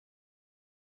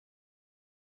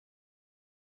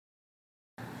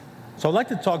So I'd like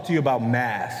to talk to you about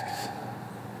masks.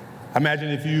 I imagine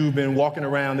if you've been walking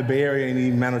around the Bay Area any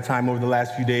amount of time over the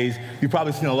last few days, you've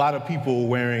probably seen a lot of people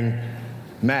wearing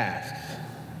masks.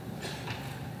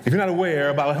 If you're not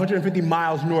aware, about 150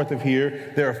 miles north of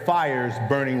here, there are fires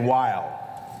burning wild.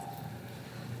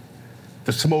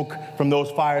 The smoke from those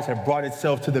fires have brought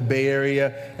itself to the Bay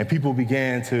Area, and people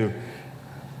began to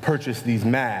purchase these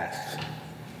masks.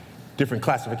 Different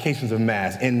classifications of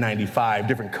masks, N95,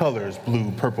 different colors, blue,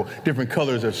 purple, different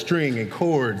colors of string and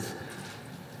cords.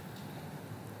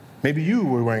 Maybe you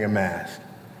were wearing a mask.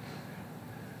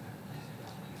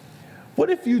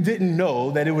 What if you didn't know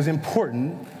that it was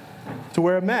important to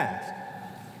wear a mask?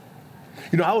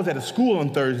 You know, I was at a school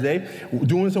on Thursday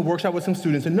doing some workshop with some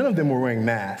students, and none of them were wearing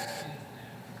masks.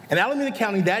 And Alameda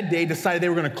County that day decided they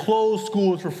were going to close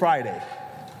schools for Friday.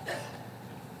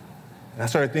 And I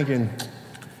started thinking,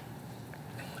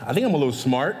 I think I'm a little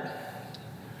smart.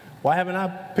 Why haven't I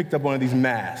picked up one of these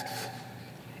masks?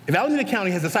 If Alameda County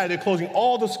has decided they're closing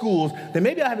all the schools, then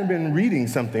maybe I haven't been reading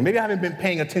something. Maybe I haven't been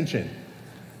paying attention.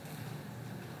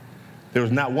 There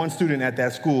was not one student at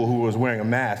that school who was wearing a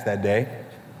mask that day.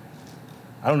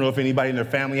 I don't know if anybody in their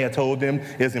family had told them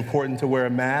it's important to wear a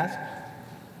mask.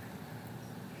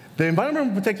 The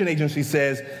Environmental Protection Agency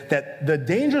says that the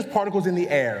dangerous particles in the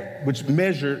air, which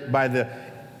measured by the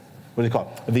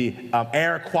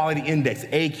Air Quality Index,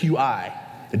 AQI,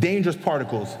 the dangerous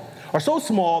particles, are so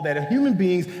small that a human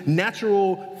being's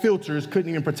natural filters couldn't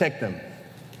even protect them.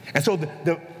 And so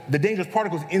the dangerous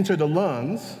particles enter the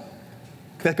lungs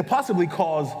that could possibly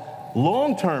cause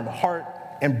long-term heart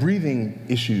and breathing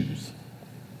issues.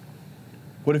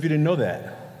 What if you didn't know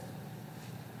that?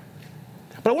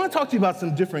 But I want to talk to you about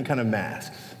some different kind of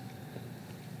masks.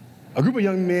 A group of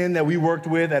young men that we worked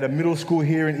with at a middle school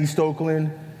here in East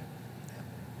Oakland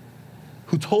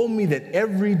who told me that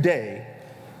every day,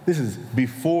 this is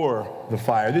before the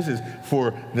fire, this is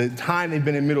for the time they've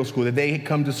been in middle school, that they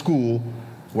come to school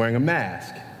wearing a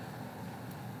mask.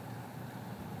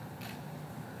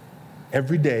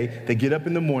 Every day, they get up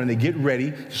in the morning, they get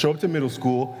ready, show up to middle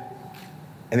school,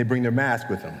 and they bring their mask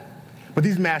with them. But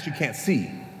these masks you can't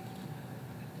see.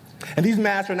 And these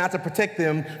masks are not to protect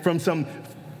them from some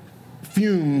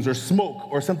fumes or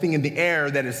smoke or something in the air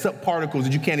that is subparticles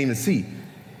that you can't even see.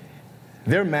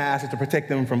 Their mask is to protect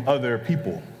them from other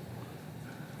people.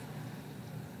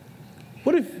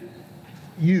 What if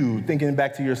you, thinking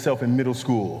back to yourself in middle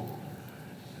school,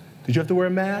 did you have to wear a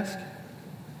mask?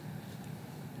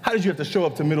 How did you have to show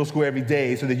up to middle school every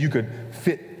day so that you could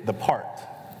fit the part?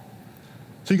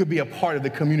 So you could be a part of the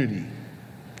community?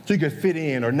 So you could fit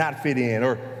in or not fit in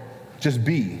or just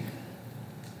be?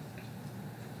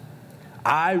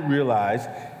 I realized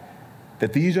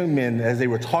that these young men, as they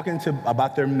were talking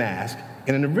about their mask,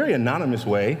 in a very anonymous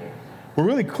way, were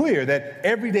really clear that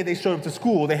every day they showed up to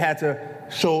school, they had to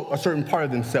show a certain part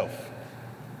of themselves.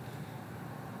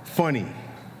 Funny,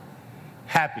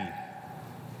 happy,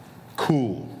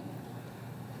 cool.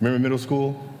 Remember middle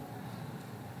school?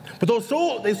 But those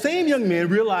same young men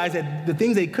realized that the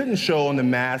things they couldn't show on the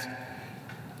mask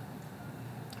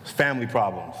was family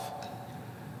problems,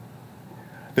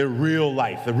 their real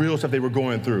life, the real stuff they were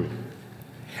going through.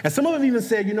 And some of them even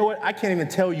said, you know what, I can't even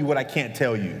tell you what I can't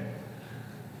tell you.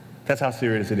 That's how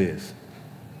serious it is.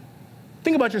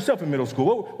 Think about yourself in middle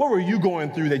school. What were you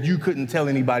going through that you couldn't tell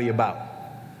anybody about?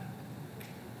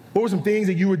 What were some things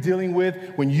that you were dealing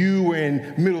with when you were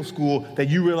in middle school that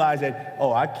you realized that,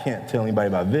 oh, I can't tell anybody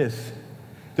about this.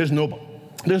 There's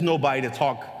nobody to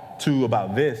talk to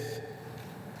about this.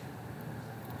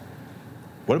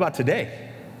 What about today?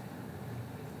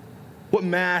 What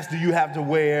mask do you have to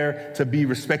wear to be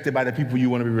respected by the people you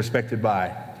want to be respected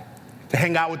by? To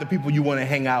hang out with the people you want to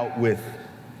hang out with?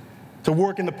 To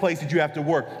work in the place that you have to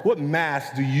work? What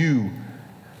mask do you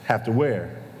have to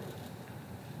wear?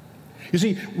 You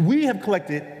see, we have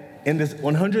collected in this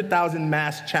 100,000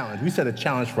 mask challenge, we set a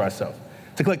challenge for ourselves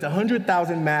to collect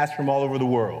 100,000 masks from all over the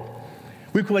world.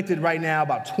 We've collected right now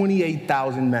about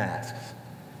 28,000 masks.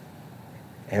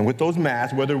 And with those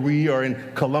masks, whether we are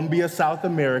in Colombia, South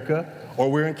America, or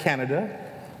we're in Canada,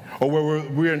 or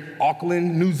we're in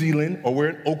Auckland, New Zealand, or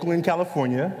we're in Oakland,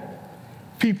 California,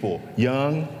 people,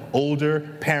 young,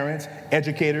 older, parents,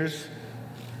 educators,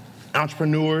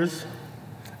 entrepreneurs,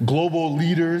 global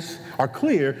leaders, are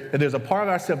clear that there's a part of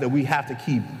ourselves that we have to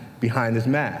keep behind this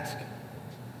mask.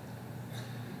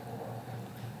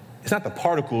 It's not the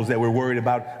particles that we're worried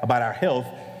about our health.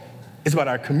 It's about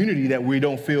our community that we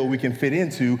don't feel we can fit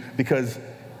into because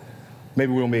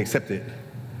maybe we won't be accepted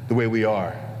the way we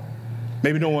are.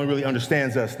 Maybe no one really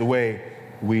understands us the way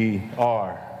we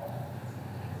are.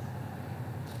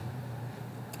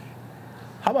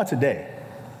 How about today?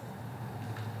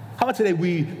 How about today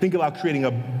we think about creating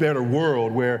a better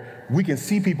world where we can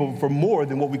see people for more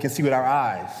than what we can see with our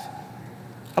eyes?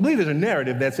 I believe there's a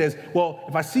narrative that says, well,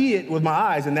 if I see it with my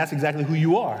eyes, then that's exactly who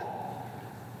you are.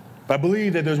 But I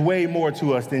believe that there's way more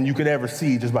to us than you could ever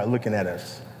see just by looking at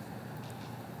us.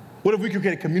 What if we could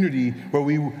create a community where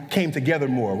we came together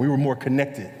more, we were more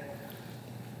connected?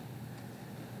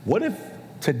 What if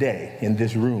today, in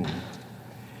this room,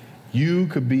 you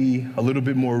could be a little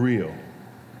bit more real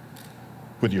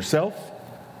with yourself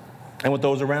and with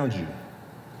those around you?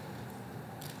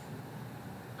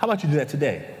 How about you do that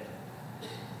today?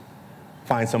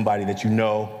 Find somebody that you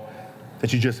know,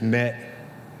 that you just met,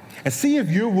 and see if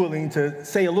you're willing to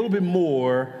say a little bit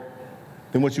more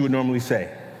than what you would normally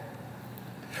say.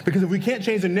 Because if we can't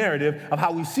change the narrative of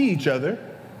how we see each other,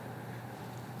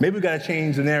 maybe we've got to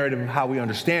change the narrative of how we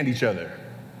understand each other,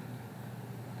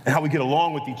 and how we get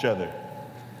along with each other,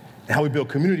 and how we build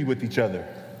community with each other.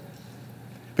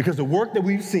 Because the work that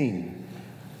we've seen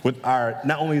with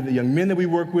not only the young men that we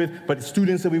work with, but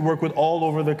students that we work with all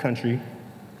over the country,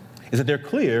 is that they're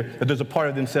clear that there's a part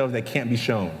of themselves that can't be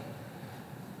shown.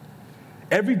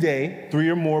 Every day, 3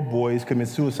 or more boys commit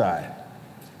suicide.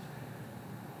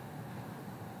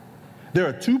 There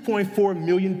are 2.4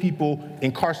 million people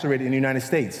incarcerated in the United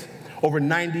States. Over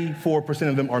 94%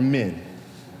 of them are men.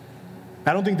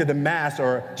 I don't think that the masks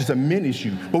are just a men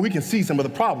issue, but we can see some of the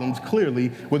problems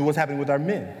clearly with what's happening with our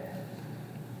men.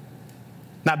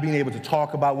 Not being able to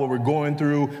talk about what we're going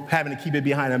through, having to keep it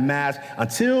behind a mask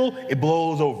until it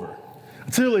blows over,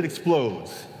 until it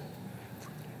explodes.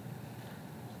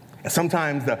 And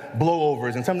sometimes the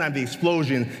blowovers and sometimes the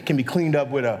explosion can be cleaned up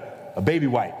with a baby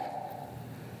wipe.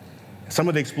 Some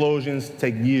of the explosions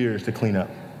take years to clean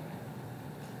up.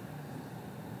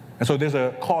 And so there's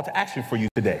a call to action for you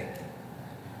today.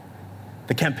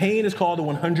 The campaign is called the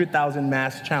 100,000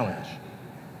 Mask Challenge.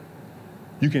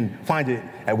 You can find it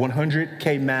at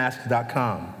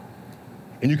 100kmasks.com,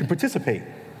 and you can participate.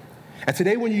 And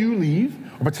today when you leave,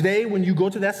 or today when you go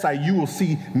to that site, you will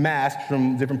see masks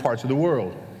from different parts of the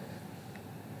world.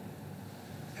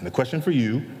 And the question for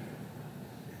you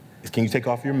is, can you take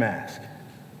off your mask?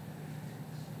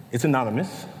 It's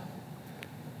anonymous.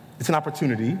 It's an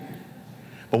opportunity.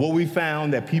 But what we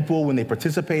found that people, when they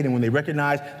participate and when they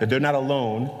recognize that they're not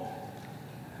alone,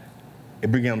 it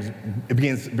begins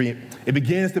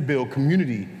to build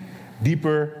community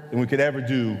deeper than we could ever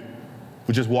do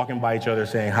with just walking by each other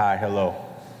saying hi, hello.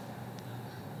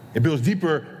 It builds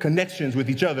deeper connections with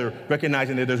each other,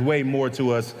 recognizing that there's way more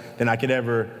to us than I could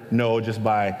ever know just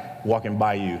by walking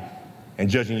by you and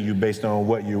judging you based on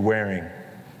what you're wearing,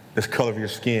 the color of your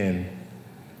skin,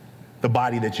 the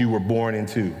body that you were born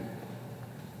into.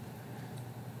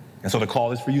 And so the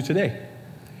call is for you today.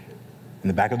 In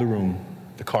the back of the room,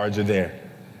 the cards are there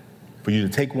for you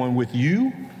to take one with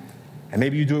you, and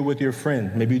maybe you do it with your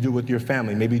friend, maybe you do it with your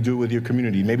family, maybe you do it with your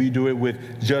community, maybe you do it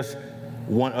with just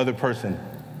one other person.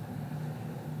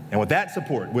 And with that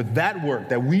support, with that work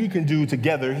that we can do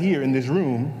together here in this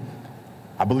room,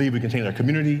 I believe we can change our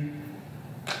community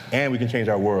and we can change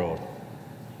our world.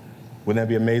 Wouldn't that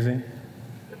be amazing?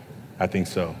 I think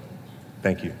so.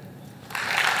 Thank you.